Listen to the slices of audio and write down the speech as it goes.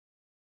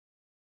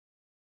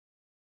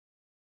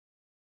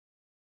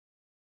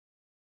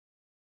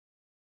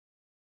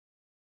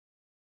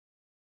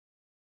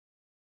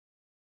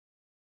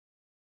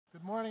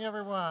Good morning,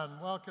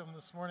 everyone. Welcome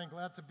this morning.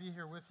 Glad to be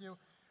here with you.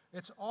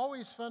 It's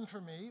always fun for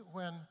me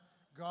when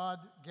God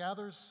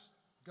gathers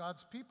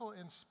God's people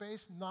in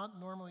space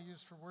not normally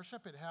used for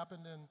worship. It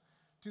happened in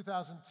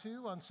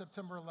 2002 on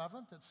September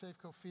 11th at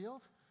Safeco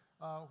Field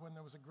when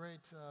there was a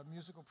great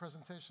musical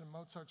presentation of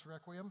Mozart's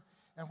Requiem.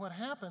 And what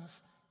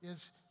happens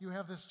is you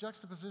have this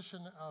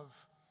juxtaposition of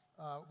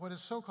what is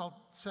so-called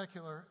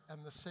secular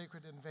and the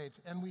sacred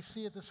invades. And we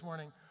see it this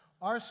morning.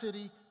 Our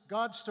city,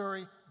 God's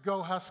story,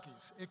 go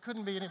Huskies. It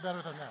couldn't be any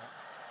better than that.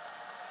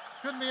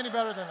 Couldn't be any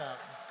better than that.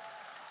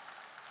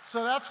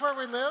 So that's where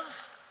we live.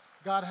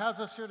 God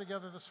has us here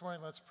together this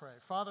morning. Let's pray.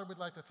 Father, we'd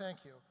like to thank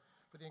you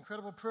for the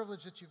incredible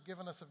privilege that you've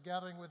given us of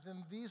gathering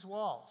within these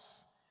walls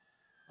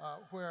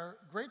where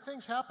great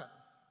things happen.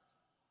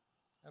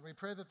 And we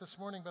pray that this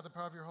morning, by the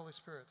power of your Holy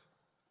Spirit,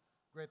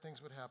 great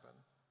things would happen.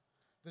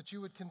 That you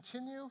would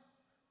continue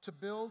to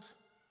build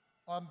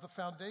on the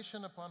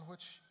foundation upon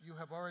which you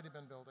have already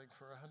been building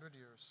for 100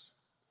 years.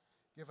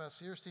 Give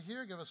us ears to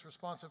hear, give us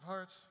responsive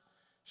hearts,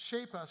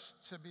 shape us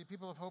to be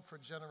people of hope for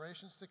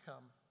generations to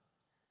come.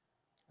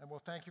 And we'll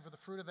thank you for the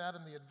fruit of that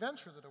and the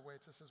adventure that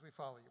awaits us as we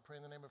follow you. Pray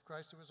in the name of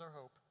Christ, who is our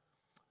hope.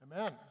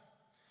 Amen.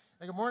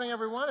 And good morning,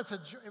 everyone. It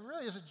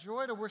really is a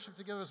joy to worship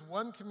together as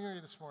one community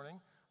this morning,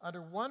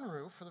 under one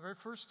roof for the very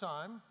first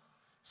time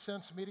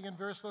since meeting in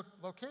various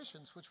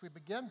locations, which we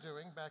began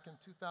doing back in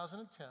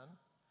 2010.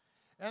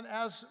 And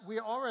as we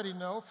already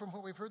know from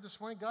what we've heard this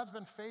morning, God's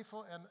been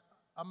faithful and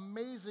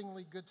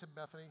amazingly good to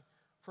Bethany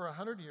for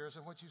 100 years.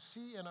 And what you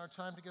see in our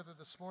time together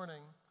this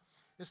morning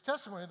is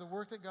testimony of the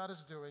work that God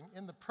is doing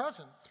in the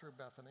present through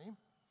Bethany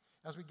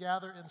as we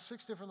gather in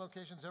 6 different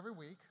locations every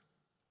week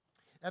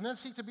and then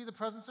seek to be the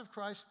presence of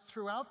Christ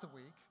throughout the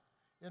week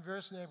in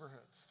various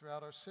neighborhoods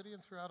throughout our city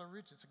and throughout our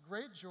region. It's a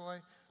great joy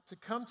to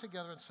come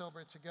together and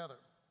celebrate together.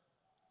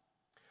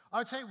 I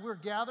would say we're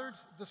gathered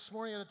this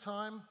morning at a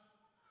time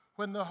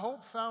when the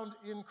hope found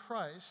in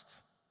Christ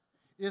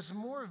is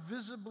more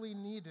visibly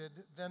needed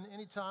than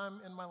any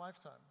time in my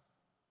lifetime.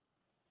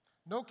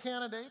 No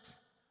candidate,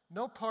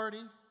 no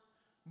party,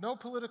 no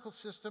political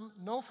system,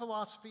 no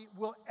philosophy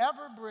will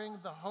ever bring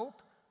the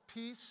hope,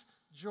 peace,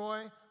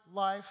 joy,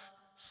 life,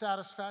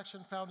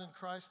 satisfaction found in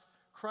Christ.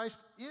 Christ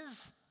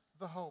is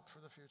the hope for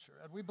the future,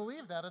 and we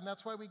believe that, and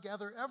that's why we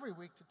gather every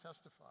week to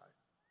testify.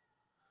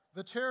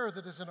 The terror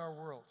that is in our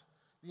world,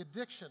 the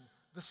addiction,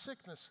 the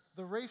sickness,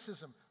 the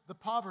racism, the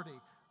poverty,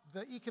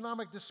 the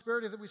economic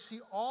disparity that we see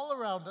all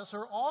around us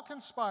are all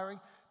conspiring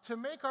to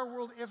make our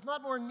world, if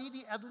not more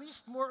needy, at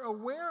least more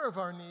aware of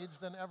our needs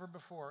than ever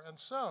before. And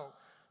so,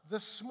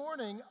 this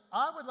morning,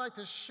 I would like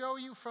to show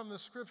you from the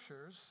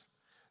Scriptures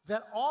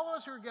that all of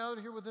us who are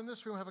gathered here within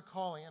this room have a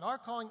calling. And our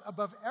calling,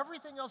 above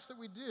everything else that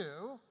we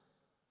do,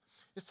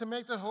 is to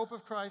make the hope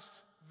of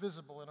Christ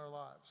visible in our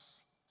lives,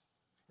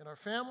 in our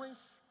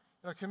families,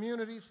 in our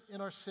communities,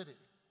 in our city.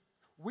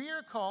 We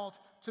are called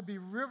to be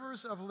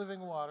rivers of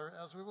living water,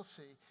 as we will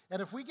see.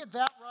 And if we get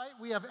that right,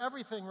 we have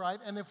everything right.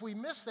 And if we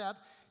miss that,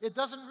 it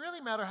doesn't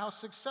really matter how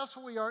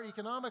successful we are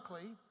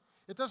economically.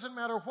 It doesn't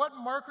matter what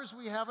markers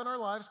we have in our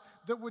lives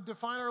that would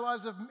define our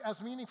lives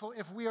as meaningful.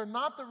 If we are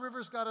not the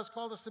rivers God has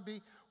called us to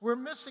be, we're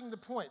missing the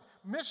point.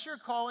 Miss your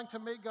calling to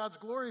make God's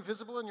glory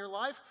visible in your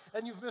life,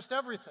 and you've missed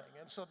everything.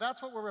 And so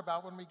that's what we're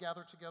about when we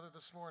gather together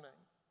this morning.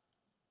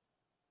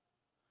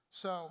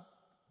 So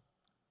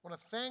I want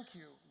to thank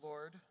you,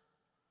 Lord,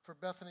 for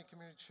Bethany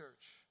Community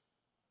Church,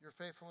 your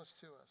faithfulness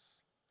to us.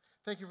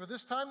 Thank you for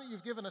this time that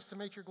you've given us to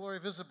make your glory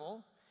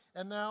visible.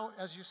 And now,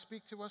 as you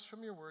speak to us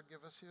from your word,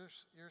 give us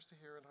ears to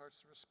hear and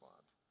hearts to respond.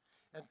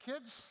 And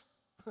kids,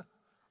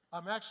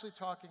 I'm actually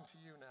talking to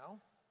you now,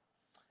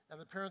 and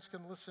the parents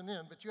can listen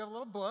in, but you have a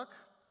little book,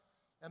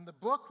 and the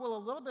book will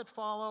a little bit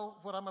follow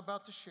what I'm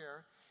about to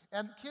share.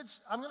 And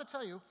kids, I'm going to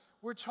tell you,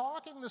 we're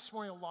talking this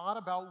morning a lot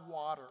about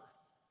water.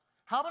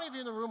 How many of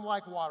you in the room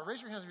like water?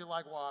 Raise your hands if you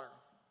like water.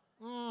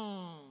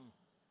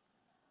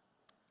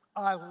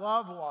 I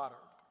love water.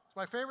 It's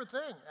my favorite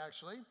thing,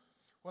 actually.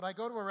 When I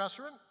go to a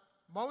restaurant,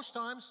 most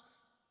times,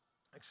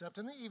 except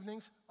in the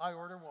evenings, I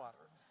order water.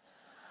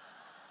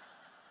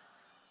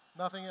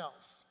 Nothing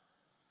else.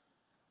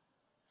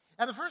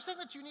 And the first thing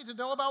that you need to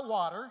know about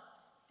water,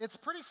 it's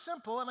pretty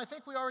simple, and I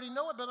think we already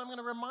know it, but I'm going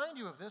to remind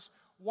you of this.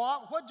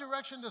 What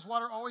direction does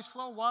water always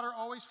flow? Water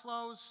always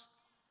flows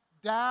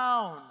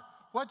down.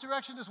 What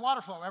direction does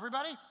water flow?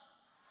 Everybody?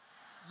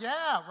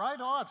 Yeah,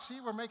 right on. See,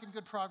 we're making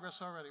good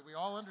progress already. We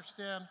all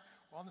understand,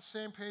 we're on the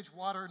same page.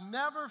 Water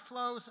never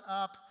flows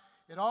up.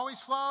 It always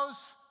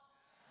flows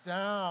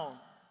down.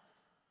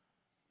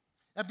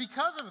 And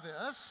because of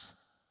this,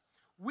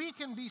 we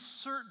can be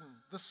certain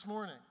this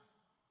morning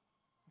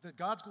that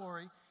God's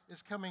glory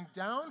is coming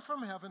down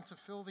from heaven to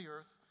fill the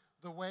earth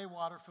the way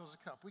water fills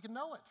a cup. We can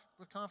know it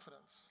with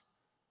confidence.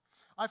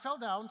 I fell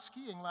down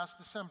skiing last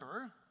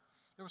December.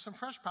 There was some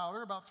fresh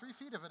powder, about 3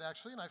 feet of it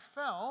actually, and I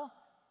fell.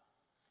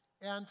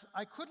 And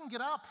I couldn't get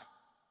up.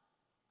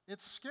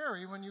 It's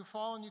scary when you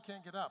fall and you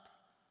can't get up.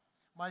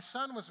 My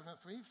son was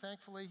with me.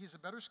 Thankfully, he's a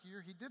better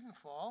skier. He didn't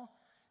fall.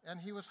 and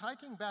he was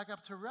hiking back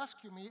up to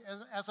rescue me.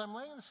 As I'm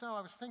laying in the snow,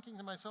 I was thinking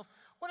to myself,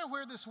 I wonder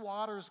where this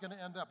water is going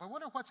to end up. I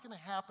wonder what's going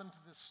to happen to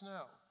this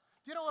snow.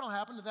 Do you know what will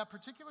happen to that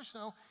particular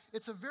snow?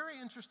 It's a very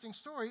interesting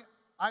story.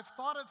 I've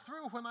thought it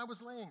through when I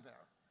was laying there.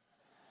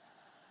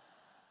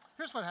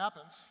 Here's what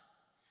happens.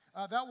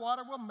 That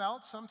water will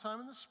melt sometime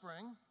in the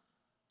spring,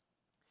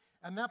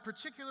 and that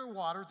particular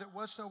water that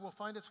was snow will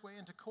find its way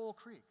into Coal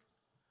Creek.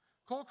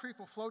 Coal Creek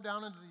will flow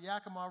down into the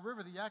Yakima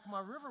River. The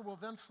Yakima River will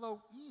then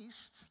flow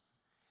east,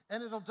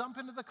 and it'll dump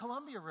into the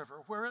Columbia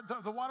River, where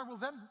the water will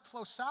then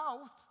flow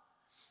south,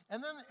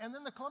 and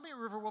then the Columbia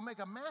River will make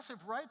a massive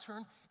right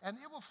turn, and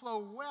it will flow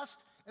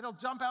west. It'll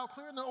dump out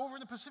clear over in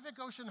the Pacific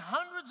Ocean,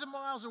 hundreds of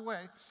miles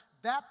away.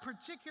 That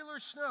particular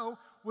snow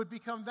would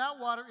become that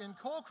water in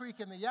Coal Creek,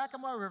 in the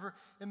Yakima River,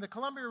 in the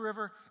Columbia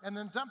River, and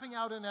then dumping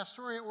out in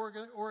Astoria,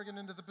 Oregon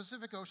into the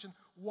Pacific Ocean.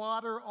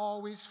 Water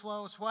always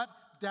flows what?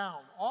 Down.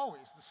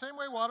 Always. The same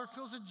way water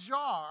fills a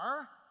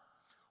jar.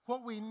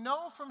 What we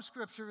know from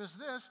Scripture is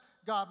this: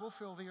 God will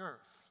fill the earth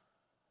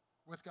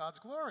with God's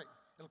glory.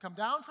 It'll come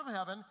down from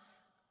heaven.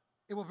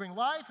 It will bring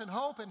life and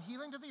hope and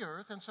healing to the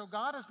earth. And so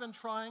God has been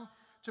trying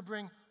to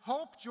bring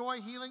hope, joy,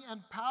 healing,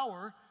 and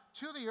power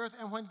to the earth.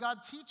 And when God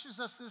teaches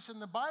us this in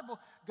the Bible,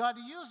 God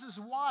uses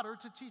water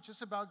to teach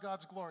us about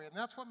God's glory. And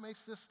that's what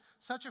makes this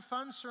such a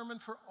fun sermon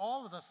for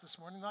all of us this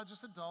morning, not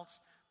just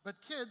adults, but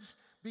kids,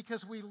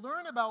 because we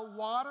learn about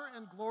water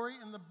and glory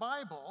in the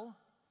Bible,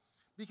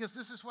 because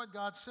this is what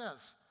God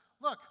says.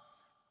 Look,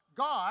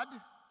 God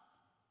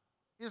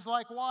is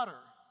like water.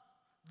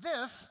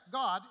 This,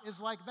 God, is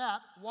like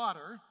that,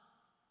 water.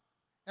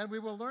 And we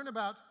will learn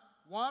about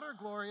water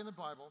glory in the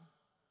Bible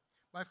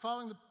by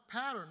following the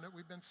pattern that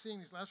we've been seeing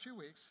these last few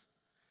weeks: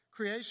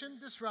 creation,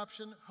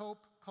 disruption, hope,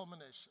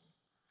 culmination.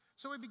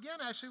 So we began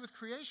actually with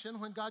creation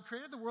when God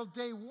created the world.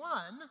 Day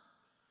one,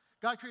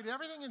 God created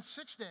everything in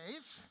 6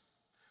 days.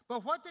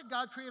 But what did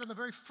God create on the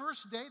very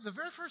first day? The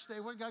very first day,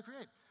 what did God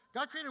create?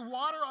 God created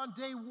water on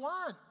day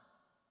one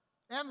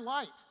and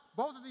light.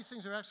 Both of these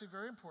things are actually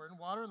very important,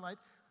 water and light.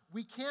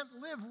 We can't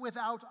live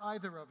without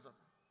either of them.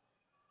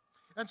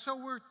 And so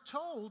we're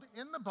told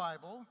in the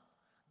Bible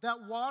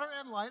that water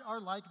and light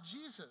are like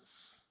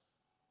Jesus.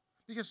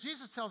 Because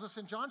Jesus tells us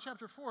in John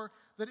chapter 4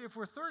 that if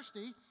we're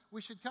thirsty,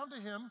 we should come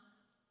to him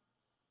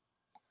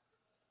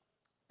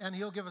and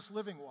he'll give us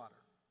living water.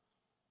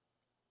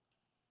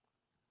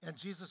 And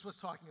Jesus was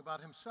talking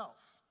about himself.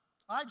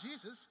 I,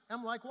 Jesus,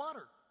 am like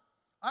water.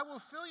 I will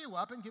fill you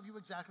up and give you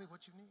exactly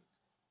what you need.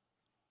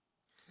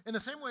 In the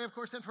same way, of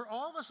course, then for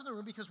all of us in the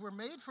room, because we're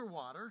made for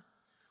water,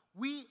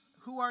 we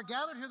who are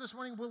gathered here this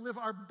morning will live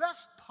our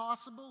best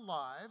possible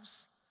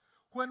lives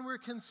when we're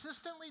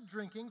consistently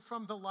drinking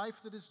from the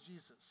life that is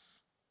Jesus.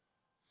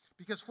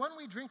 Because when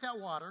we drink that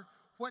water,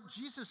 what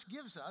Jesus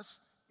gives us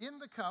in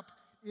the cup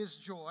is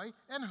joy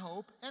and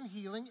hope and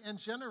healing and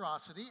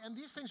generosity. And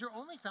these things are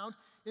only found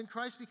in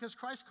Christ because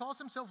Christ calls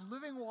himself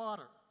living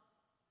water.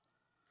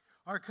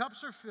 Our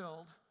cups are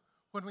filled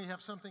when we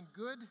have something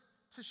good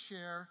to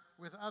share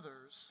with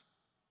others,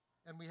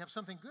 and we have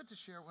something good to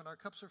share when our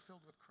cups are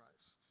filled with Christ.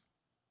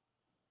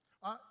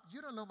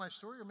 You don't know my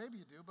story, or maybe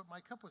you do, but my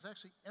cup was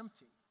actually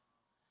empty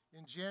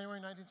in January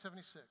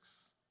 1976.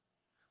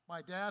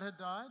 My dad had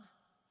died.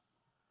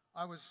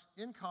 I was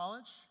in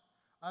college.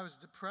 I was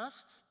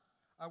depressed.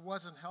 I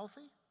wasn't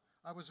healthy.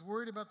 I was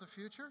worried about the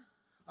future.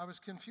 I was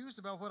confused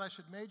about what I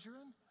should major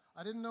in.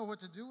 I didn't know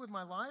what to do with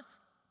my life.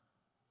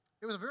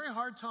 It was a very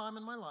hard time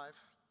in my life.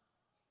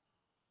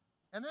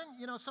 And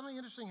then, something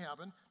interesting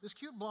happened. This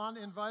cute blonde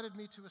invited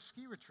me to a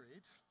ski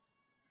retreat.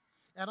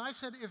 And I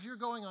said, if you're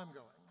going, I'm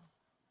going.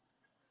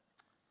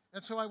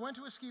 And so I went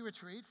to a ski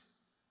retreat,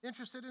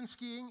 interested in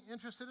skiing,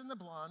 interested in the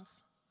blonde.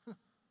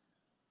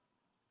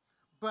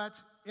 But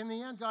in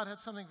the end, God had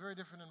something very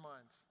different in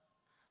mind.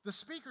 The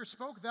speaker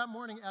spoke that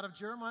morning out of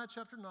Jeremiah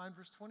chapter 9,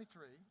 verse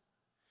 23,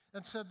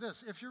 and said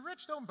this: if you're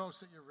rich, don't boast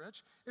that you're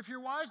rich. If you're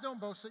wise, don't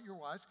boast that you're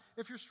wise.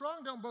 If you're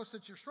strong, don't boast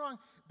that you're strong.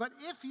 But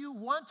if you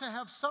want to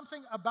have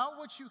something about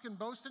which you can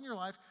boast in your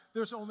life,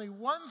 there's only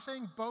one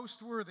thing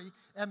boast-worthy,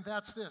 and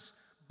that's this: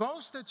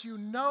 boast that you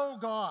know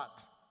God.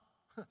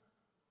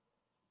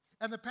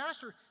 And the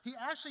pastor, he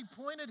actually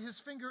pointed his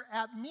finger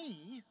at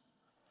me,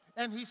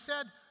 and he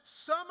said,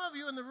 some of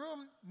you in the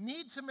room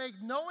need to make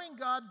knowing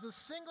God the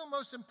single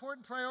most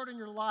important priority in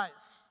your life.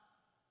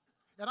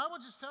 And I will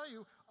just tell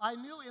you, I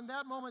knew in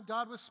that moment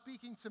God was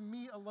speaking to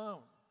me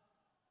alone.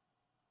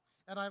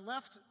 And I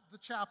left the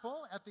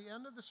chapel at the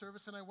end of the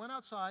service, and I went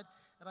outside,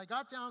 and I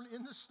got down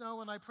in the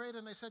snow, and I prayed,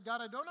 and I said, God,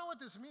 I don't know what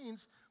this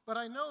means, but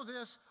I know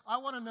this: I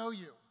want to know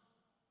you.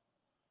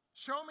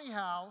 Show me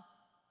how.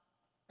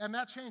 And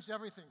that changed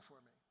everything for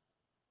me.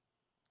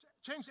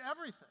 Changed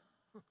everything.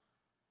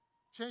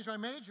 Changed my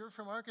major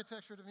from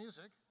architecture to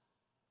music.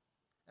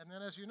 And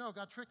then, as you know,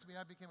 God tricked me.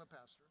 I became a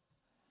pastor.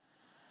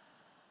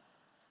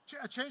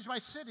 Changed my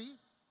city.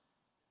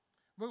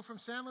 Moved from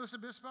San Luis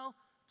Obispo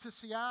to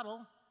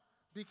Seattle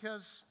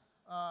because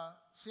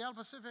Seattle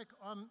Pacific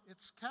on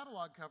its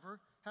catalog cover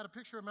had a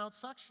picture of Mount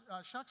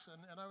Shuksan.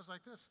 And I was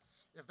like this: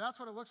 if that's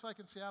what it looks like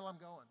in Seattle, I'm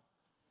going.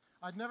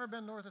 I'd never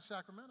been north of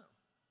Sacramento.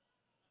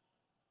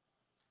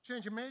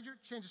 Change of major,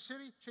 change of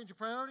city, change of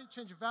priority,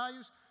 change of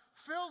values,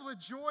 filled with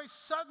joy,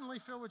 suddenly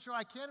filled with joy.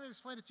 I can't even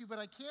explain it to you, but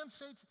I can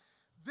say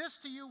this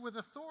to you with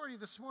authority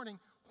this morning.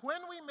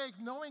 When we make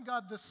knowing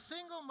God the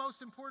single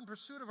most important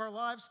pursuit of our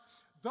lives,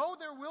 though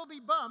there will be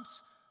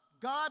bumps,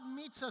 God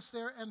meets us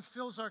there and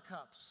fills our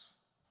cups.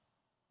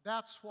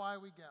 That's why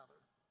we gather,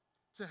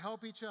 to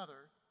help each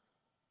other,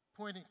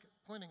 pointing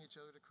each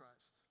other to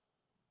Christ.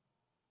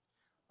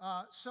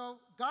 So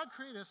God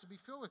created us to be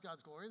filled with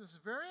God's glory. This is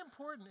very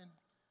important in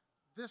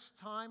this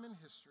time in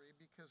history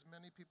because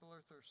many people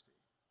are thirsty.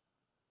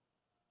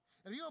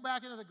 And if you go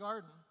back into the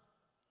garden,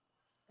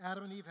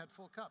 Adam and Eve had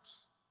full cups.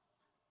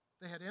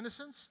 They had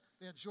innocence,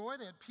 they had joy,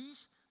 they had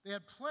peace, they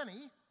had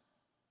plenty,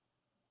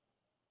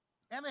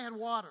 and they had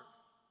water.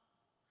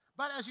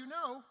 But as you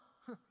know,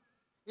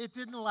 it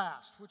didn't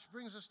last, which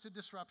brings us to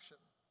disruption.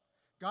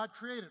 God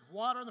created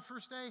water on the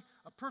first day,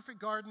 a perfect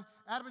garden.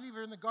 Adam and Eve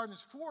are in the garden.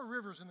 There's 4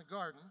 rivers in the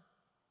garden.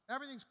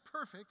 Everything's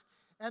perfect.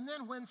 And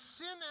then when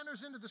sin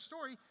enters into the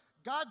story,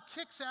 God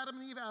kicks Adam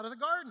and Eve out of the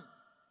garden.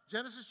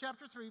 Genesis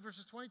chapter 3,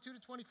 verses 22 to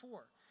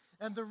 24.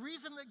 And the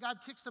reason that God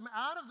kicks them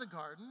out of the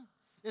garden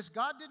is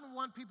God didn't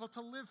want people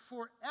to live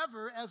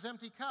forever as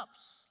empty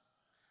cups.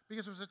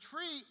 Because there was a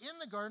tree in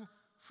the garden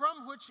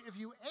from which if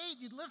you ate,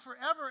 you'd live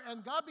forever.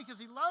 And God, because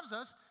he loves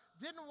us,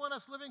 didn't want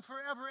us living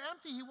forever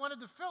empty. He wanted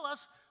to fill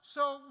us,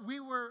 so we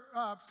were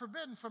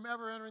forbidden from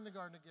ever entering the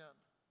garden again.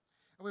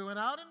 And we went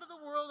out into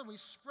the world and we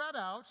spread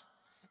out.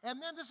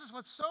 And then this is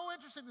what's so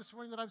interesting this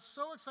morning that I'm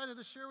so excited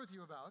to share with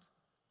you about.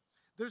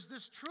 There's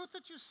this truth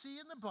that you see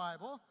in the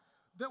Bible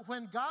that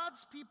when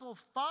God's people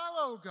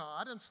follow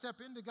God and step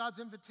into God's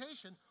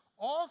invitation,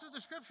 all through the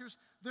scriptures,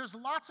 there's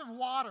lots of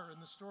water in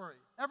the story,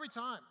 every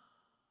time.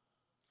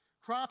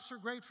 Crops are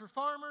great for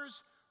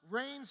farmers,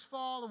 rains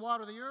fall to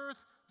water the earth,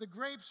 the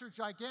grapes are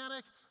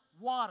gigantic,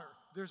 water.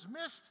 There's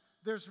mist,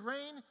 there's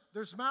rain,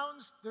 there's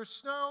mountains, there's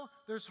snow,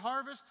 there's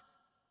harvest.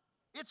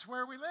 It's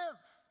where we live.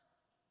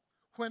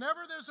 Whenever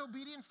there's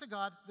obedience to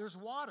God, there's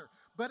water.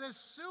 But as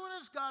soon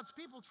as God's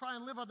people try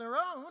and live on their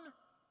own,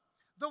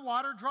 the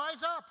water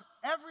dries up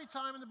every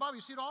time in the Bible.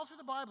 You see it all through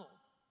the Bible.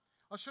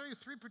 I'll show you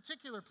 3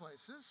 particular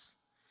places.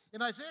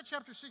 In Isaiah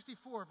chapter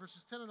 64,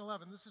 verses 10 and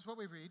 11, this is what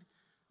we read.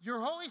 Your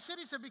holy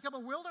cities have become a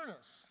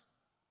wilderness.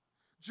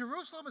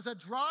 Jerusalem is a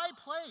dry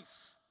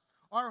place.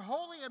 Our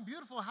holy and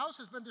beautiful house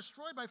has been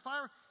destroyed by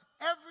fire.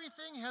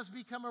 Everything has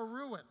become a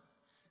ruin.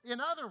 In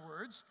other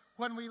words,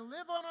 when we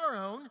live on our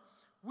own,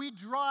 we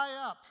dry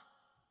up.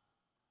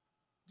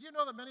 Do you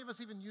know that many of us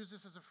even use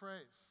this as a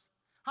phrase?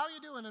 How are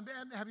you doing? And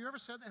have you ever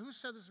said that? Who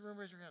said this in the room?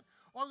 Raise your hand.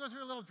 Oh, I'm going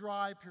through a little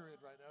dry period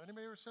right now.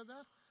 Anybody ever said that?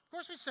 Of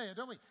course we say it,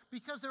 don't we?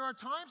 Because there are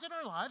times in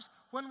our lives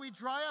when we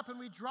dry up, and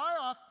we dry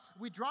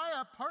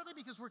up partly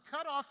because we're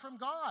cut off from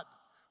God,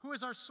 who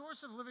is our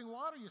source of living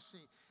water, you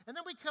see. And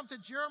then we come to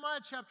Jeremiah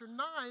chapter 9,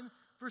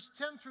 verse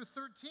 10 through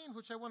 13,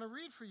 which I want to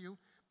read for you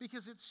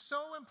because it's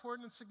so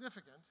important and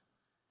significant.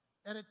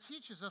 And it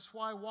teaches us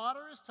why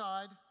water is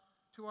tied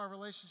to our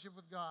relationship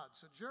with God.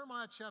 So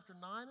Jeremiah chapter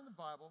 9 in the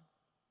Bible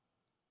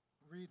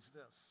reads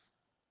this.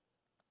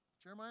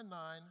 Jeremiah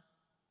 9.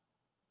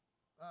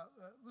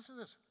 Listen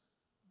to this.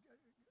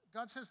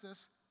 God says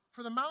this,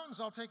 for the mountains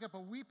I'll take up a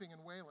weeping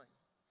and wailing.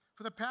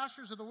 For the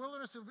pastures of the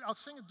wilderness I'll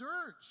sing a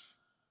dirge.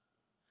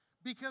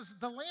 Because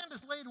the land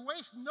is laid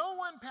waste, no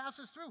one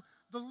passes through.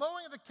 The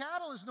lowing of the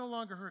cattle is no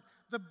longer heard.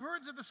 The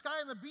birds of the sky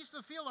and the beasts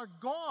of the field are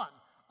gone.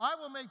 I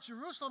will make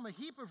Jerusalem a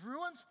heap of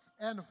ruins.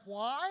 And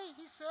why,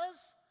 he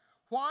says?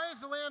 Why is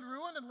the land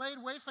ruined and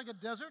laid waste like a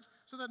desert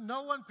so that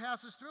no one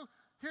passes through?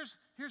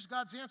 Here's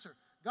God's answer.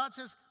 God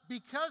says,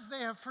 because they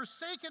have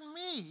forsaken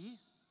me,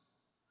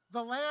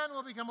 the land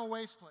will become a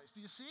waste place.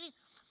 Do you see?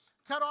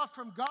 Cut off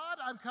from God,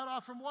 I'm cut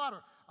off from water.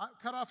 I'm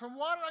cut off from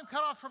water, I'm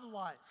cut off from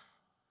life.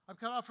 I'm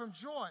cut off from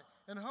joy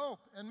and hope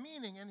and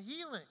meaning and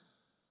healing.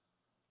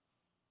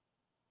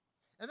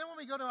 And then when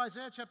we go to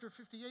Isaiah chapter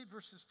 58,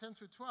 verses 10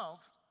 through 12,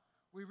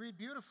 we read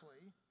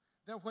beautifully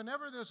that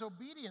whenever there's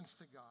obedience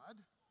to God,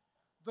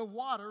 the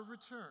water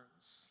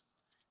returns.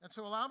 And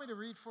so allow me to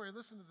read for you.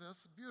 Listen to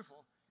this.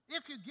 Beautiful.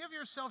 If you give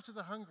yourself to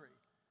the hungry,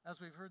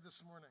 as we've heard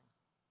this morning,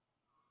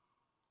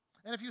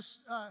 and if you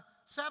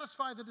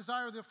satisfy the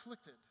desire of the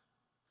afflicted,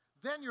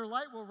 then your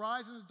light will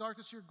rise in the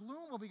darkness, your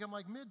gloom will become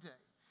like midday.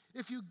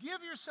 If you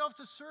give yourself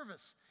to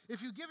service,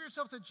 if you give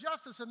yourself to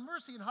justice and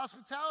mercy and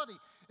hospitality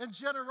and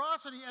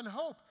generosity and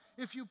hope,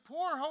 if you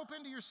pour hope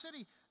into your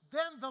city,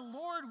 then the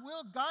Lord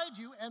will guide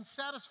you and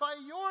satisfy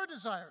your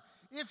desire.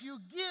 If you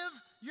give,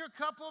 your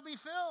cup will be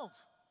filled,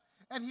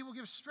 and he will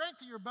give strength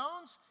to your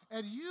bones,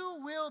 and you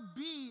will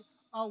be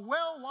a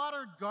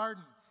well-watered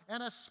garden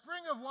and a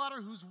spring of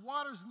water whose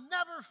waters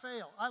never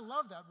fail. I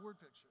love that word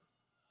picture.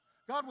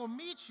 God will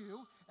meet you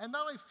and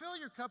not only fill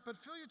your cup, but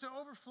fill you to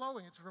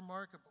overflowing. It's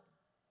remarkable.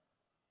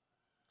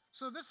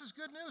 So this is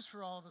good news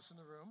for all of us in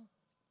the room.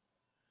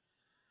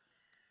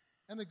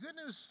 And the good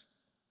news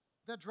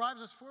that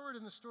drives us forward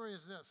in the story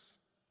is this.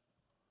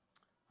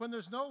 When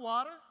there's no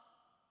water,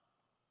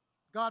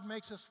 God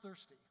makes us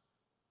thirsty.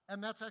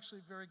 And that's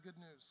actually very good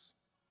news.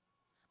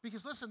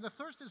 Because listen, the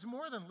thirst is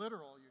more than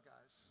literal, you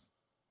guys.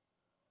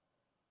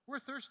 We're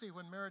thirsty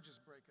when marriages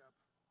break up.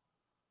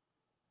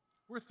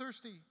 We're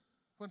thirsty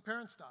when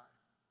parents die.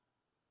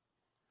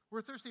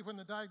 We're thirsty when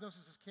the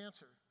diagnosis is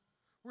cancer.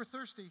 We're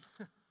thirsty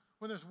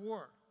when there's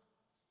war,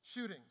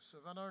 shootings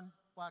of unarmed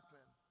black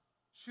men,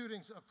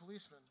 shootings of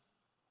policemen.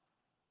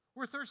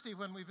 We're thirsty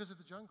when we visit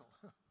the jungle.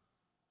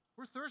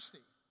 We're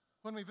thirsty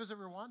when we visit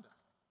Rwanda.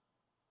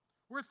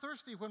 We're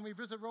thirsty when we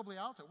visit Roble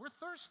Alto. We're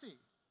thirsty.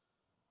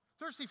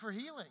 Thirsty for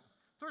healing,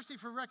 thirsty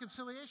for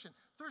reconciliation,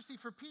 thirsty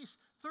for peace,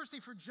 thirsty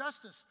for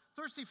justice,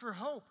 thirsty for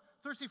hope,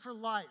 thirsty for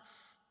life.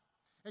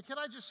 And can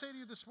I just say to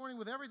you this morning,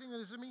 with everything that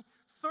is in me,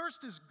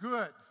 thirst is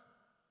good.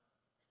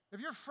 If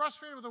you're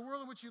frustrated with the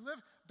world in which you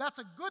live, that's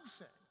a good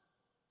thing,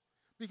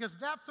 because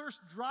that thirst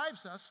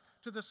drives us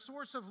to the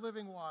source of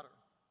living water,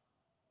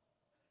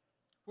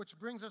 which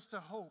brings us to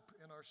hope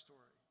in our story.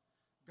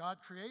 God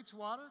creates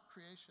water,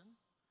 creation.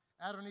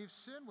 Adam and Eve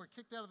sin, we're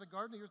kicked out of the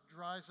garden, the earth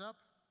dries up.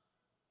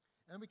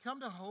 And we come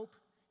to hope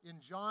in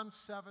John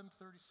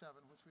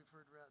 7:37, which we've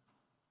heard read.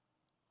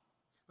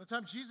 By the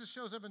time Jesus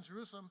shows up in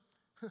Jerusalem,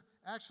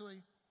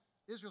 actually,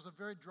 Israel's a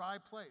very dry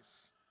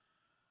place.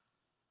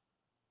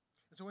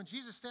 And so when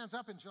Jesus stands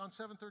up in John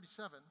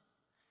 7:37,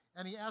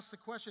 and he asks the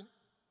question,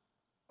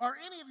 "Are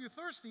any of you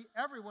thirsty?"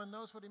 everyone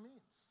knows what he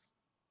means.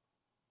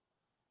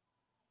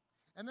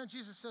 And then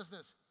Jesus says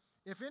this,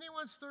 "If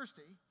anyone's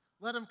thirsty,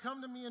 let him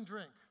come to me and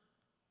drink."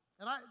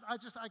 And I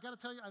got to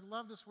tell you, I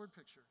love this word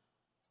picture.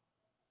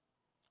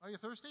 Are you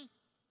thirsty?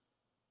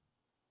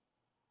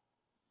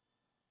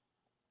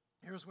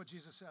 Here's what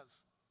Jesus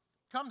says.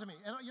 Come to me.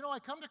 And you know, I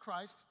come to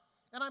Christ,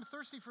 and I'm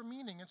thirsty for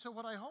meaning. And so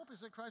what I hope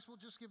is that Christ will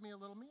just give me a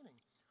little meaning.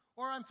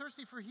 Or I'm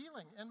thirsty for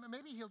healing, and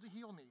maybe he'll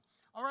heal me.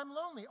 Or I'm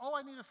lonely. Oh,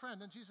 I need a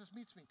friend, and Jesus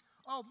meets me.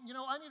 Oh, you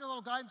know, I need a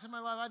little guidance in my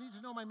life. I need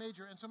to know my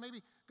major. And so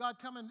maybe God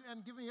come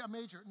and give me a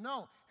major.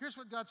 No, here's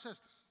what God says.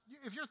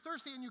 If you're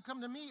thirsty and you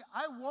come to me,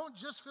 I won't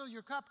just fill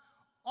your cup.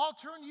 I'll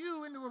turn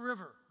you into a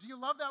river. Do you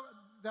love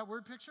that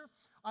word picture?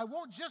 I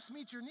won't just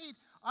meet your need.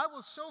 I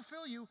will so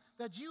fill you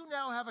that you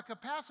now have a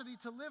capacity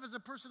to live as a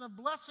person of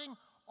blessing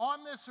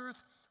on this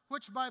earth,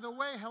 which, by the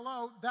way,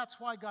 hello, that's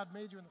why God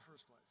made you in the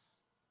first place.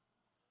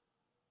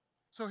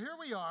 So here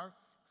we are,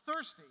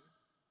 thirsty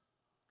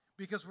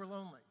because we're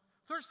lonely,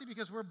 thirsty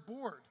because we're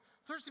bored,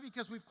 thirsty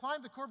because we've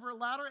climbed the corporate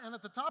ladder and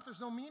at the top there's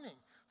no meaning,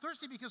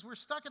 thirsty because we're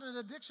stuck in an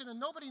addiction and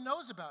nobody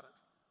knows about it,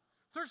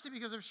 thirsty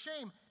because of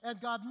shame, and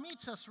God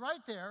meets us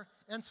right there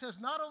and says,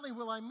 not only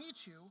will I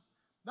meet you,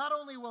 not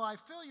only will I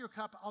fill your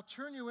cup, I'll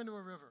turn you into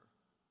a river.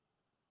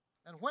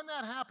 And when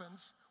that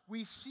happens,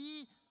 we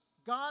see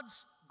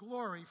God's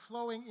glory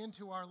flowing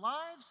into our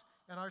lives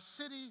and our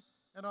city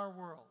and our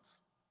world.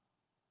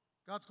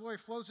 God's glory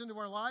flows into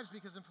our lives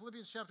because in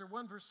Philippians chapter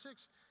 1, verse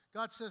 6,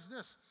 God says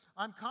this,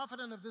 I'm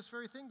confident of this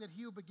very thing, that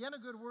he who began a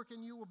good work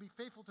in you will be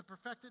faithful to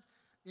perfect it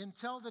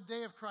until the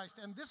day of Christ.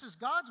 And this is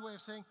God's way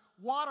of saying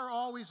water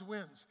always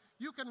wins.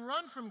 You can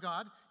run from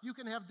God, you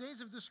can have days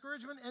of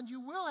discouragement, and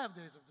you will have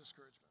days of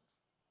discouragement.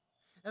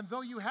 And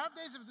though you have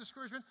days of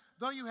discouragement,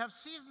 though you have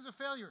seasons of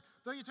failure,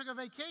 though you took a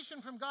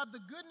vacation from God, the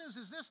good news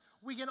is this,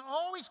 we can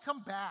always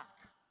come back.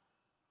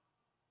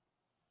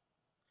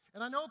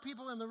 And I know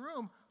people in the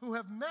room who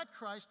have met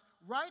Christ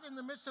right in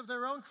the midst of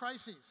their own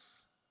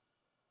crises,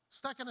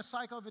 stuck in a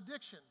cycle of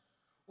addiction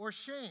or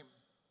shame,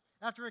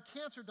 after a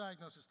cancer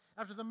diagnosis,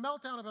 after the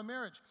meltdown of a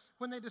marriage,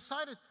 when they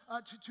decided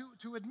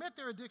to admit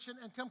their addiction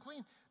and come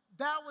clean.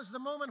 That was the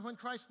moment when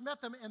Christ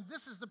met them, and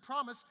this is the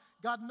promise.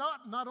 God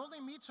not only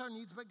meets our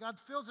needs, but God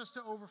fills us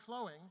to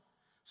overflowing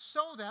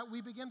so that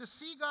we begin to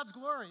see God's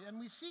glory. And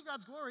we see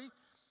God's glory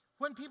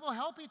when people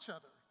help each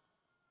other.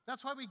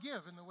 That's why we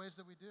give in the ways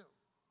that we do.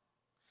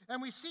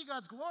 And we see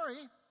God's glory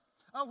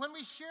when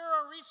we share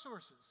our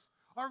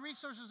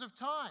resources of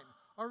time,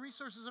 our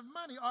resources of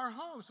money, our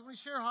homes, when we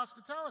share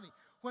hospitality,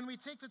 when we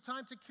take the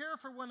time to care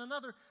for one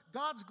another.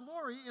 God's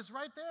glory is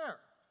right there.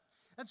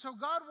 And so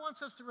God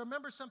wants us to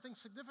remember something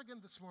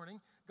significant this morning.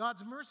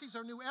 God's mercies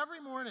are new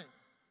every morning.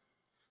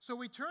 So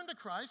we turn to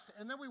Christ,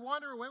 and then we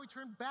wander away. We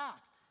turn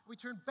back. We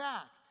turn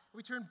back.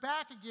 We turn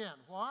back again.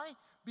 Why?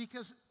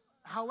 Because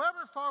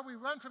however far we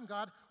run from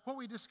God, what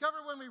we discover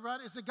when we run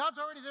is that God's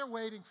already there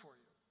waiting for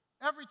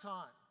you. Every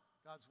time,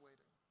 God's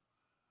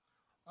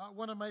waiting.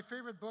 One of my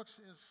favorite books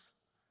is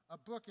a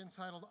book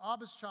entitled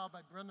Abba's Child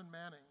by Brendan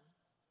Manning.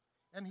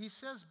 And he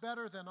says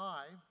better than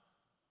I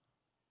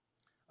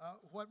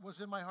what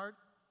was in my heart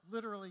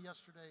literally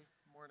yesterday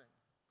morning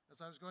as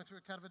I was going through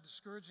a kind of a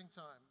discouraging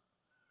time.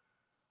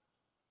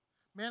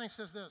 Manning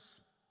says this,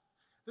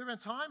 there have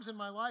been times in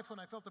my life when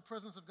I felt the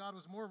presence of God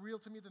was more real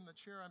to me than the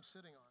chair I'm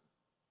sitting on.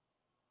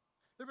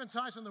 There have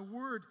been times when the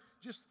Word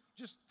just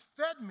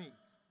fed me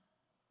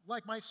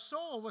like my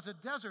soul was a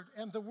desert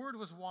and the Word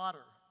was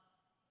water.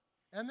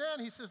 And then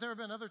he says there have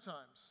been other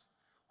times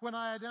when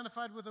I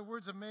identified with the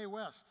words of Mae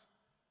West.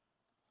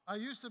 I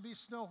used to be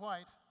Snow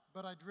White,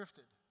 but I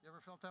drifted. You ever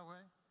felt that way?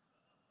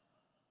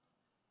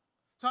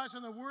 Times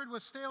when the Word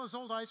was stale as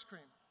old ice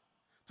cream.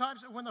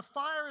 Times when the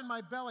fire in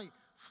my belly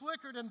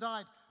flickered and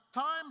died.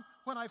 time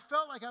when I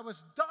felt like I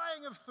was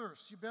dying of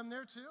thirst. You been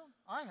there too?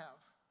 I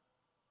have.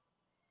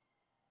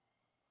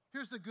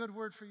 Here's the good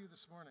word for you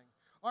this morning.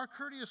 Our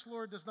courteous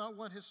Lord does not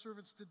want his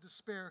servants to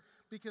despair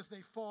because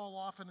they fall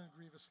often and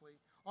grievously.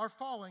 Our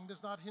falling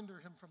does not hinder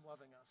him from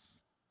loving us.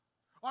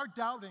 Our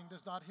doubting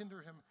does not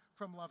hinder him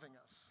from loving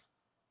us.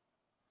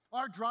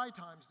 Our dry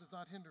times does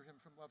not hinder him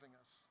from loving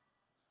us.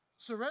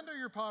 Surrender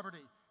your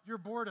poverty, your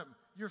boredom,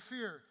 your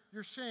fear,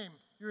 your shame,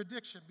 your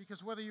addiction,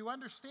 because whether you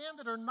understand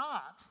it or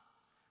not,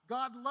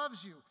 God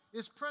loves you,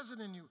 is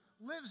present in you,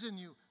 lives in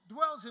you,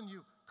 dwells in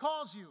you,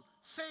 calls you,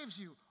 saves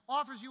you,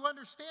 offers you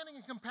understanding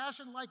and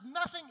compassion like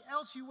nothing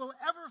else you will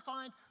ever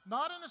find,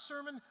 not in a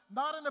sermon,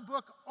 not in a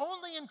book,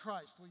 only in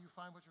Christ will you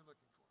find what you're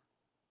looking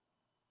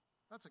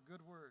for. That's a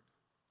good word,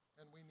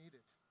 and we need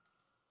it.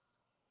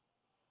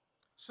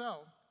 So,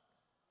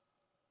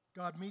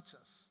 God meets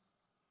us.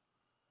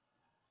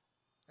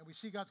 And we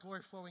see God's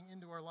glory flowing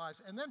into our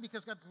lives. And then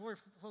because God's glory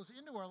flows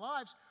into our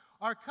lives,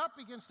 our cup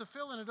begins to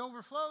fill and it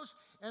overflows,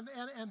 and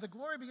the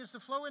glory begins to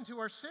flow into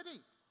our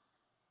city.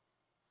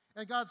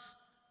 And God's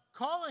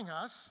calling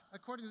us,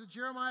 according to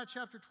Jeremiah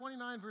chapter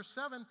 29, verse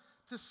 7,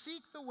 to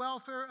seek the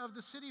welfare of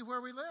the city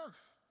where we live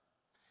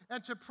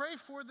and to pray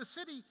for the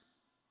city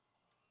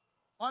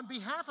on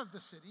behalf of the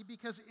city,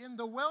 because in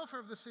the welfare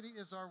of the city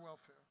is our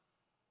welfare.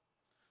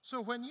 So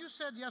when you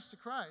said yes to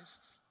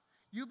Christ,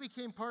 you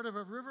became part of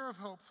a river of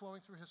hope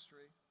flowing through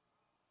history.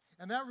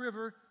 And that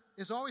river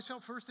is always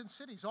felt first in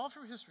cities. All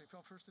through history,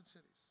 felt first in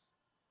cities.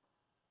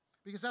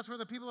 Because that's where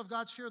the people of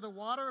God share the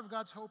water of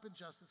God's hope and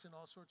justice in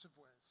all sorts of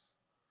ways.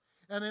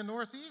 And in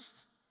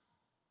Northeast,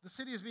 the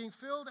city is being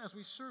filled as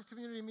we serve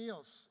community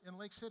meals in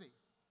Lake City,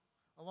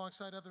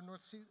 alongside other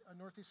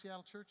Northeast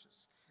Seattle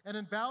churches. And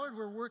in Ballard,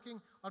 we're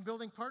working on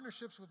building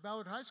partnerships with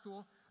Ballard High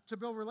School to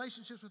build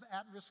relationships with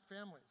at-risk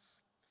families.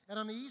 And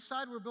on the east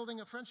side, we're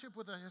building a friendship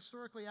with a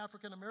historically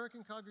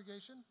African-American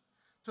congregation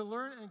to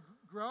learn and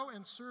grow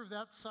and serve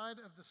that side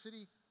of the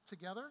city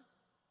together.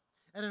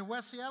 And in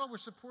West Seattle, we're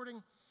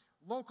supporting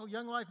local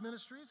Young Life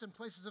ministries and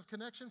places of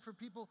connection for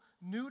people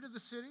new to the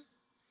city.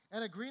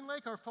 And at Green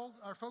Lake, our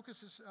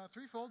focus is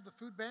threefold: the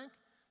food bank,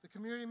 the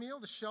community meal,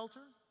 the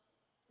shelter.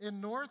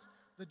 In North,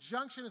 the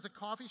Junction is a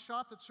coffee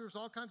shop that serves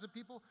all kinds of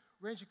people,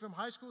 ranging from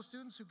high school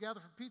students who gather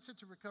for pizza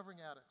to recovering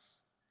addicts.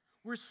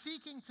 We're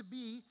seeking to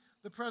be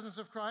the presence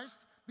of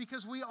Christ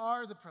because we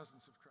are the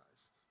presence of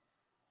Christ,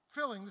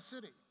 filling the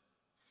city.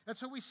 And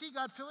so we see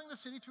God filling the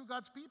city through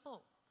God's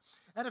people.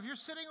 And if you're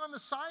sitting on the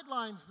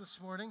sidelines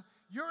this morning,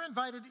 you're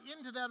invited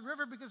into that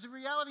river because in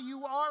reality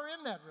you are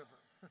in that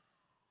river.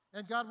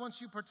 And God wants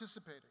you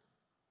participating.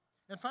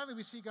 And finally,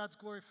 we see God's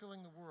glory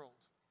filling the world.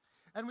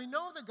 And we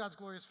know that God's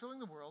glory is filling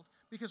the world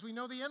because we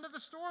know the end of the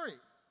story.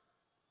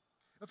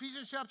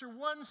 Ephesians chapter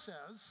 1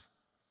 says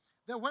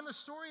that when the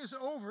story is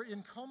over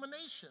in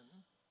culmination,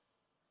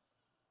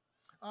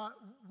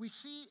 we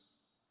see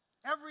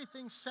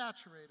everything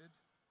saturated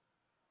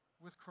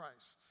with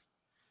Christ.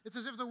 It's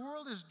as if the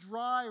world is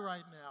dry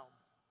right now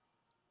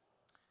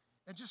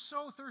and just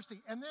so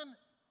thirsty. And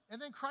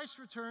then Christ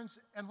returns,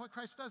 and what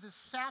Christ does is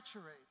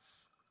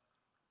saturates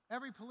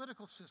every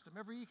political system,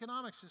 every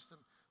economic system,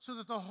 so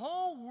that the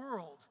whole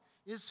world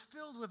is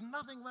filled with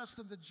nothing less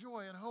than the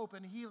joy and hope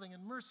and healing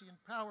and mercy and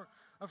power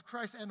of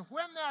Christ. And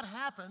when that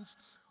happens,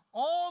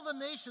 all the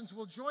nations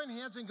will join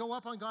hands and go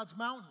up on God's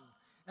mountain.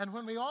 And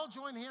when we all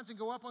join hands and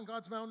go up on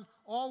God's mountain,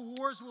 all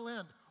wars will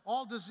end,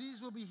 all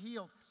disease will be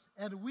healed,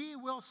 and we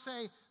will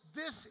say,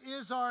 this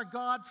is our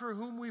God for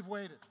whom we've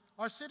waited.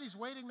 Our city's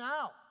waiting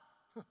now.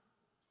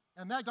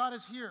 And that God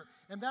is here,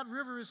 and that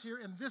river is here,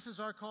 and this is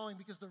our calling,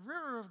 because the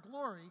river of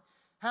glory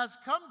has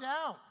come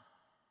down.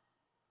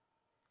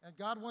 And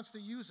God wants to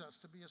use us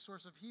to be a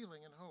source of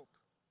healing and hope.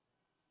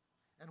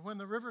 And when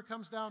the river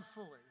comes down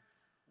fully,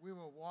 we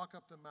will walk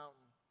up the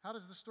mountain. How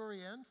does the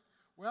story end?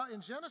 Well,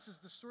 in Genesis,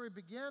 the story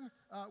began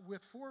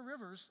with 4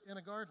 rivers in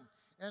a garden.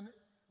 And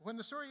when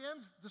the story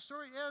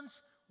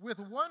ends with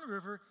one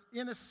river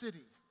in a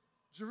city.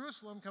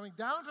 Jerusalem coming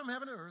down from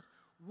heaven to earth,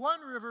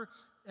 one river,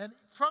 and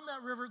from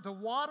that river, the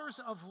waters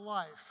of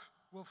life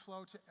will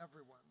flow to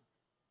everyone.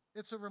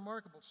 It's a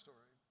remarkable story.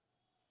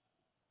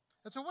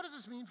 And so what does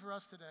this mean for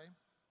us today?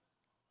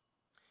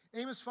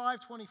 Amos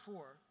 5:24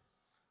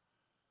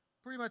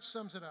 pretty much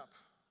sums it up.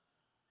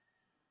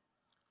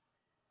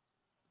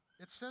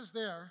 It says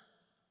there,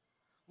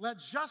 let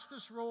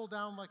justice roll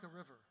down like a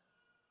river.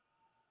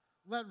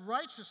 Let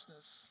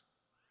righteousness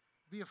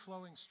be a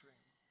flowing stream.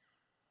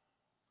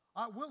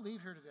 We'll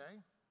leave here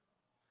today.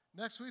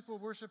 Next week we'll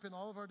worship in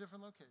all of our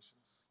different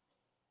locations.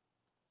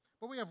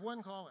 But we have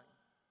one calling: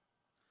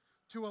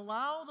 to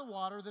allow the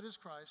water that is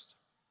Christ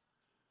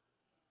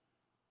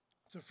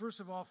to first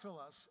of all fill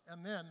us,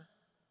 and then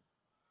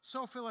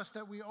so fill us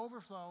that we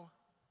overflow,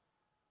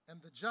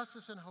 and the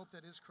justice and hope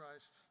that is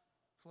Christ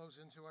flows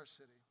into our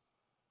city.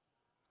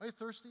 Are you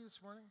thirsty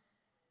this morning?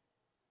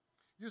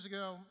 Years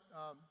ago,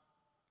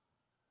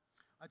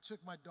 I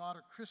took my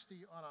daughter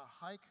Christy on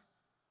a hike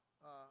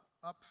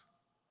up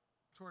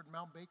toward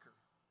Mount Baker.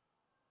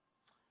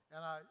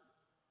 And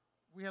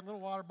we had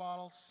little water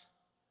bottles.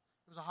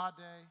 It was a hot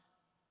day.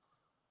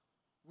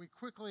 We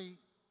quickly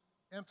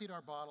emptied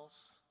our bottles.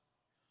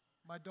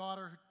 My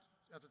daughter,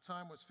 who at the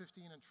time was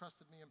 15 and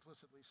trusted me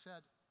implicitly,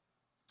 said,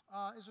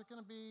 is there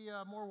going to be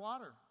more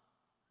water?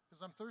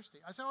 Because I'm thirsty.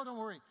 I said, oh, don't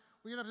worry.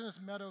 We get up to this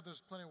meadow,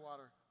 there's plenty of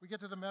water. We get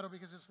to the meadow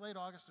because it's late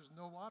August, there's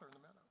no water in the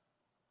meadow.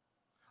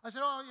 I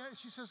said, oh, yeah.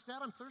 She says, Dad,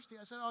 I'm thirsty.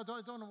 I said, oh,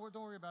 don't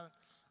worry about it.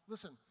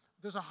 Listen,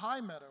 there's a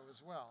high meadow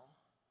as well.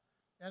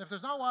 And if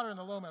there's not water in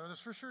the low meadow, there's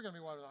for sure going to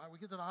be water in the high. We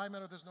get to the high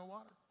meadow, there's no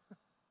water.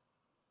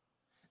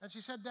 And she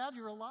said, Dad,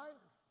 you're a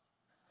liar.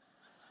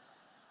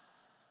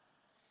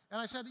 And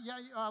I said, yeah,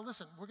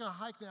 listen, we're going to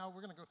hike now.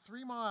 We're going to go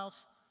 3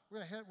 miles. We're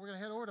going to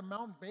head over to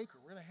Mount Baker.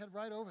 We're going to head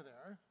right over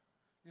there.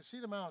 You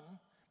see the mountain.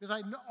 Because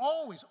I know,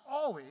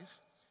 always,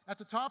 at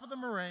the top of the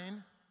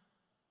moraine,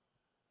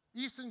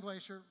 Easton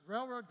Glacier,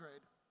 railroad grade,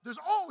 there's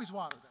always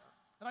water there.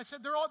 And I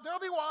said, there'll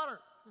be water.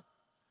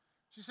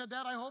 She said,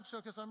 Dad, I hope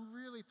so, because I'm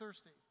really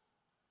thirsty.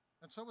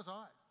 And so was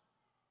I.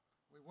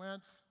 We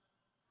went,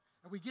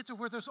 and we get to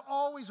where there's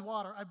always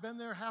water. I've been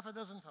there half a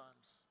dozen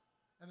times,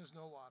 and there's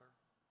no water.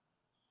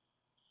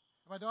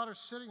 And my daughter's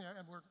sitting there,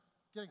 and we're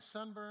getting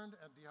sunburned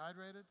and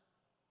dehydrated.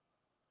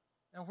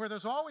 And where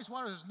there's always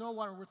water, there's no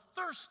water. We're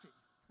thirsty.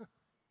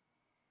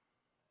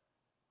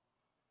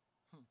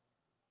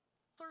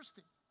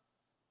 Thirsty.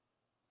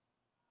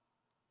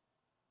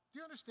 Do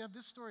you understand?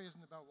 This story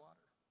isn't about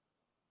water.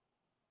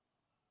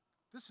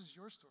 This is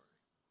your story.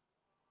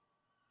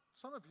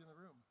 Some of you in the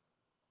room.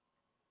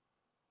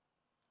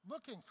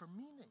 Looking for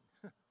meaning.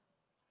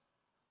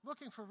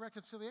 Looking for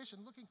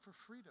reconciliation. Looking for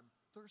freedom.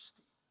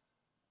 Thirsty.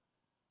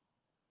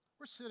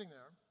 We're sitting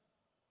there.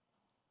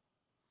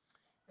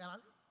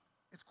 And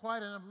it's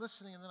quiet and I'm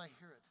listening and then I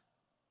hear it.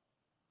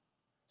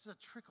 It's a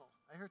trickle.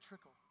 I hear a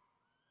trickle.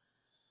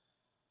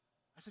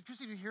 I said,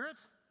 Chrissy, do you hear it?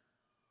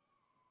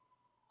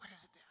 What is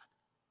it, Dad?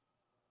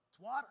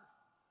 It's water.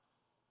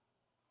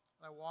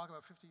 And I walk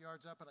about 50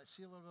 yards up and I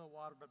see a little bit of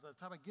water, but by the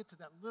time I get to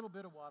that little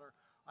bit of water,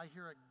 I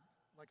hear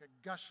like a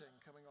gushing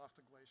coming off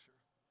the glacier.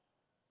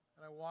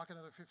 And I walk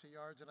another 50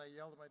 yards and I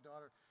yell to my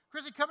daughter,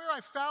 Chrissy, come here, I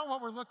found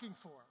what we're looking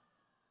for.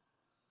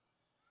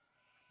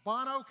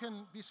 Bono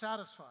can be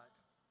satisfied.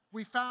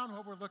 We found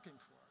what we're looking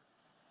for.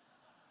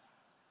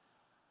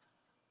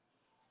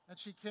 And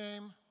she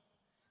came,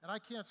 and I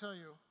can't tell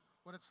you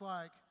what it's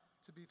like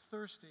to be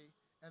thirsty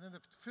and then to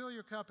fill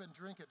your cup and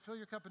drink it, fill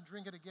your cup and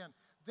drink it again,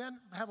 then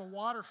have a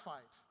water fight,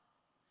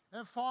 and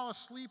then fall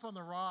asleep on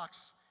the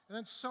rocks, and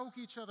then soak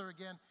each other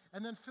again,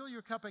 and then fill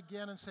your cup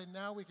again and say,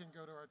 now we can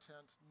go to our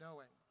tent,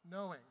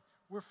 knowing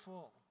we're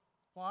full.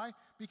 Why?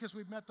 Because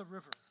we've met the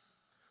river.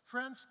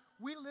 Friends,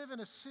 we live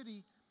in a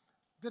city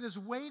that is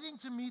waiting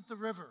to meet the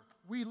river.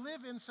 We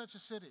live in such a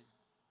city.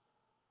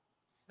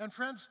 And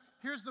friends,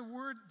 here's the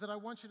word that I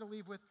want you to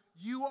leave with.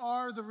 You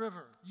are the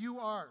river. You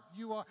are.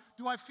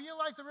 Do I feel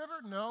like the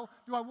river? No.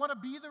 Do I want to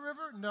be the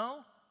river?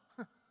 No.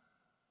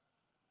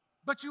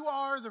 But you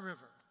are the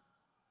river.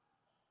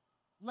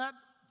 Let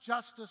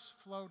justice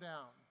flow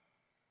down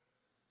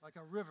like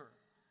a river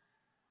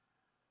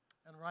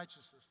and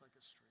righteousness like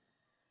a stream.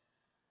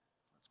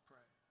 Let's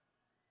pray.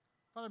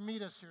 Father,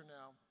 meet us here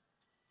now.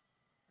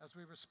 As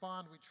we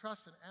respond, we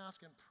trust and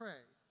ask and pray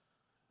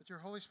that your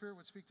Holy Spirit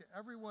would speak to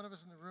every one of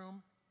us in the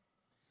room.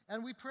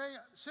 And we pray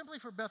simply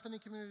for Bethany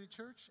Community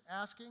Church,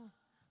 asking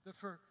that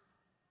for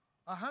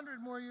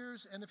 100 more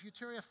years, and if you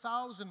tarry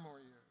 1,000 more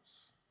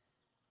years,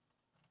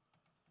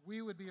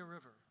 we would be a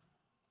river.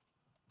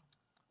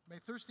 May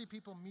thirsty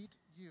people meet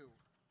you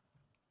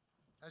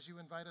as you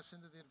invite us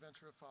into the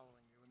adventure of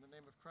following you. In the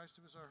name of Christ,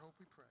 who is our hope,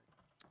 we pray.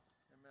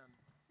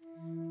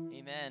 Amen.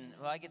 Amen.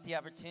 Well, I get the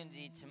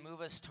opportunity to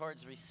move us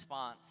towards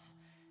response.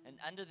 And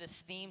under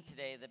this theme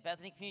today, the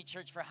Bethany Community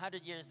Church for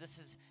 100 years, this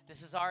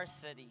is our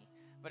city,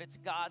 but it's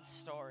God's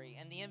story.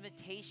 And the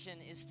invitation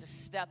is to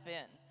step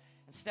in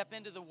and step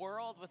into the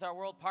world with our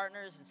world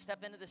partners and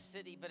step into the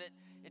city, but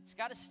it's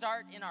got to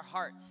start in our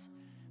hearts.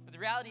 But the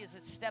reality is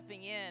that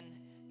stepping in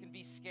can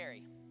be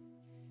scary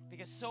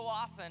because so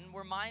often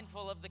we're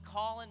mindful of the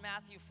call in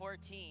Matthew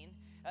 14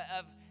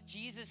 of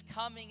Jesus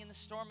coming in the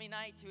stormy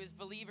night to his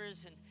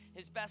believers and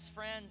his best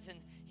friends, and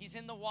he's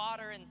in the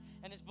water and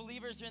his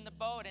believers are in the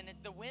boat, and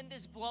the wind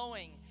is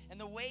blowing and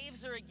the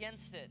waves are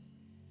against it.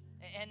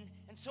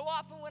 And so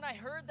often when I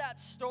heard that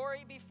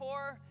story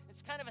before,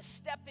 it's kind of a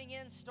stepping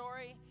in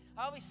story,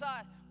 I always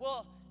thought,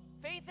 well,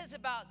 faith is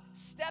about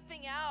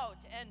stepping out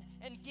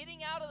and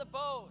getting out of the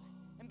boat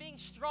and being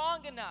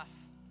strong enough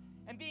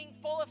and being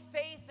full of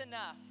faith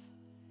enough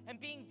and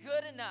being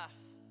good enough.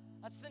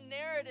 That's the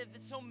narrative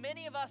that so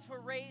many of us were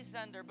raised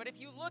under. But if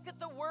you look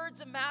at the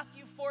words of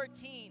Matthew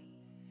 14,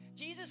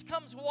 Jesus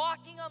comes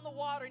walking on the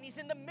water and he's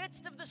in the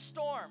midst of the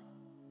storm.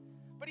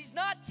 But he's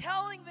not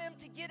telling them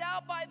to get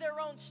out by their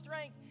own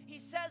strength. He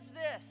says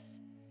this.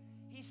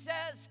 He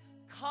says,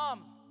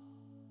 come.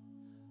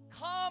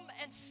 Come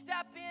and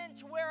step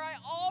into where I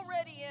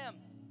already am.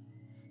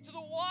 To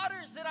the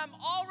waters that I'm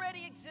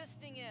already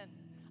existing in.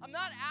 I'm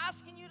not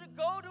asking you to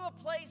go to a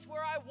place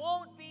where I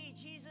won't be.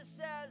 Jesus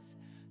says,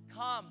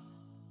 come.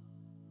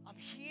 I'm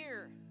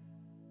here.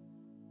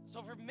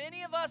 So for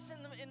many of us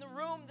in the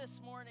room this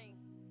morning,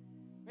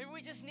 maybe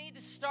we just need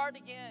to start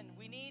again.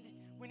 We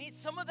need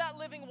some of that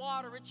living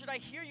water. Richard, I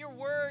hear your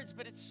words,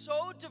 but it's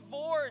so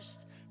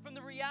divorced from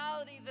the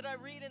reality that I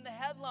read in the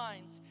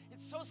headlines.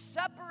 It's so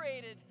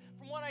separated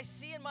from what I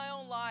see in my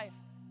own life.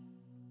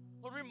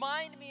 Lord,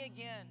 remind me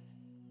again.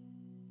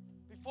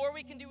 Before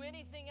we can do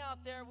anything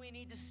out there, we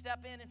need to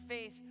step in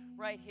faith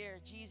right here.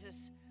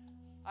 Jesus,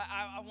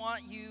 I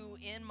want you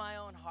in my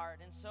own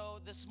heart. And so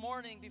this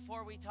morning,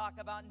 before we talk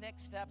about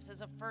next steps as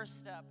a first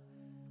step,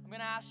 I'm going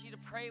to ask you to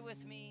pray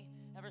with me,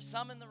 and for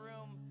some in the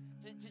room,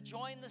 to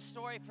join the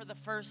story for the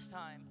first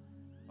time,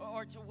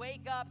 or to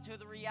wake up to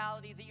the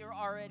reality that you're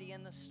already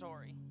in the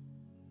story.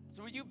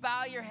 So would you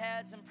bow your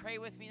heads and pray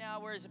with me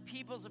now, where as a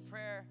people's of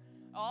prayer,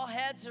 all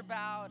heads are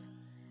bowed,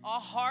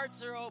 all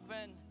hearts are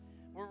open.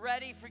 We're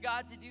ready for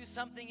God to do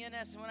something in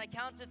us. And when I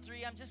count to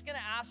 3, I'm just going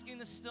to ask you in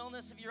the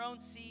stillness of your own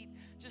seat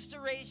just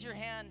to raise your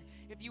hand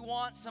if you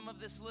want some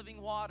of this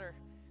living water,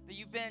 that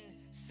you've been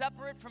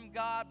separate from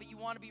God, but you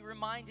want to be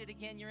reminded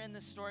again you're in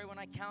this story. When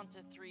I count to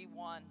 3,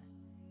 1.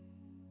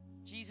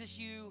 Jesus,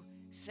 you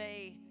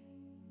say,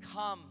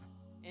 come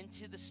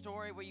into the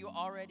story where you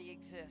already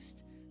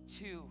exist.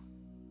 2.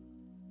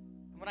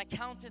 When I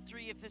count to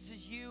 3, if this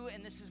is you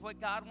and this is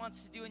what God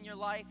wants to do in your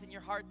life and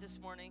your heart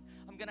this morning,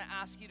 I'm going to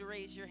ask you to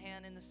raise your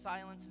hand in the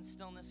silence and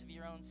stillness of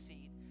your own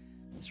seat.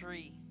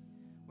 3,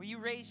 will you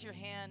raise your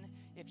hand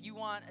if you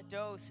want a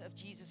dose of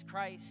Jesus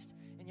Christ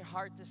in your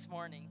heart this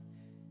morning?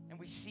 And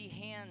we see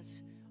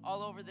hands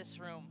all over this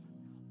room.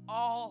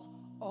 All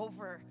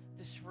over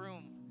this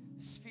room.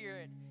 The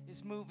Spirit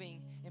is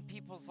moving in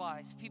people's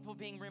lives. People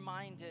being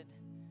reminded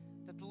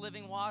that the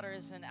living water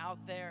isn't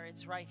out there,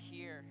 it's right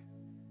here.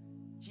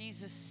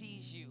 Jesus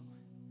sees you,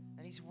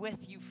 and he's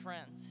with you,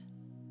 friends.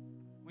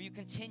 Will you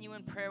continue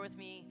in prayer with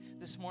me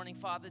this morning?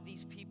 Father,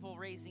 these people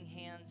raising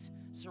hands,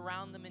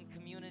 surround them in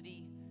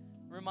community.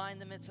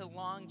 Remind them it's a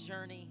long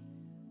journey.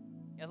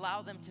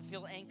 Allow them to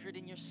feel anchored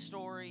in your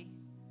story.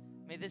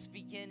 May this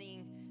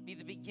beginning be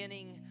the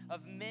beginning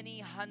of many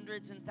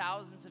hundreds and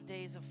thousands of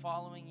days of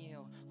following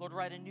you. Lord,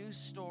 write a new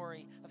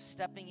story of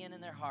stepping in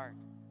their heart.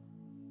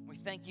 We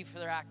thank you for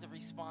their active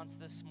response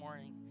this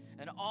morning.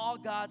 And all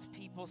God's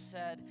people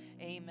said,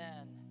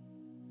 amen.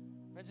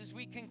 Friends, as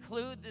we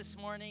conclude this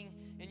morning,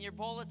 in your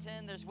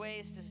bulletin, there's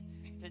ways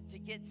to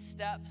get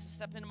steps, to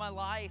step into my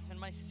life and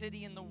my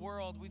city and the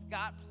world. We've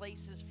got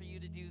places for you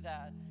to do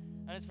that.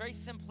 And it's very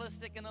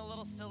simplistic and a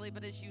little silly,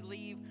 but as you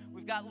leave,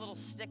 we've got little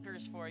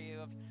stickers for you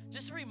of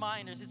just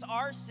reminders. It's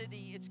our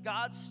city. It's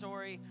God's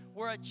story.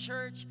 We're a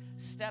church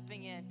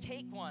stepping in.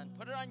 Take one.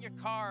 Put it on your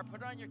car.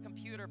 Put it on your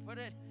computer. Put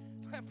it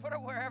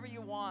wherever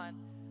you want.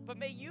 But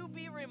may you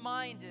be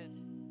reminded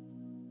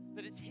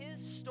that it's his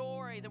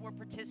story that we're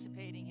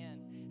participating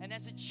in. And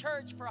as a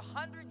church, for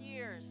 100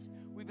 years,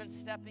 we've been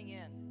stepping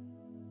in.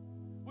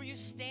 Will you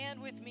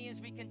stand with me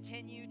as we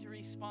continue to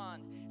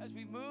respond, as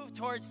we move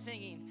towards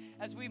singing,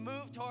 as we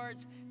move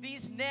towards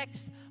these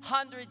next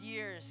 100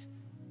 years?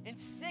 In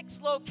 6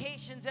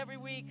 locations every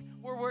week,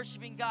 we're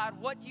worshiping God.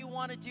 What do you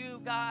want to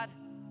do, God?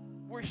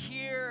 We're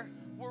here.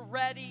 We're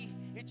ready.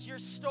 It's your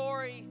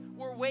story.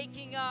 We're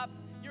waking up.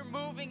 You're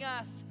moving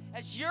us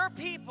as your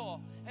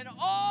people, and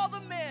all the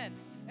men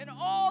and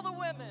all the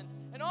women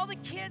and all the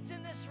kids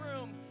in this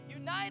room,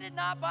 united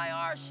not by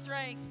our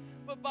strength,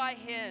 but by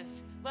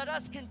his. Let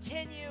us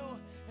continue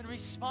in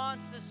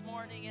response this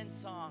morning in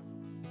song.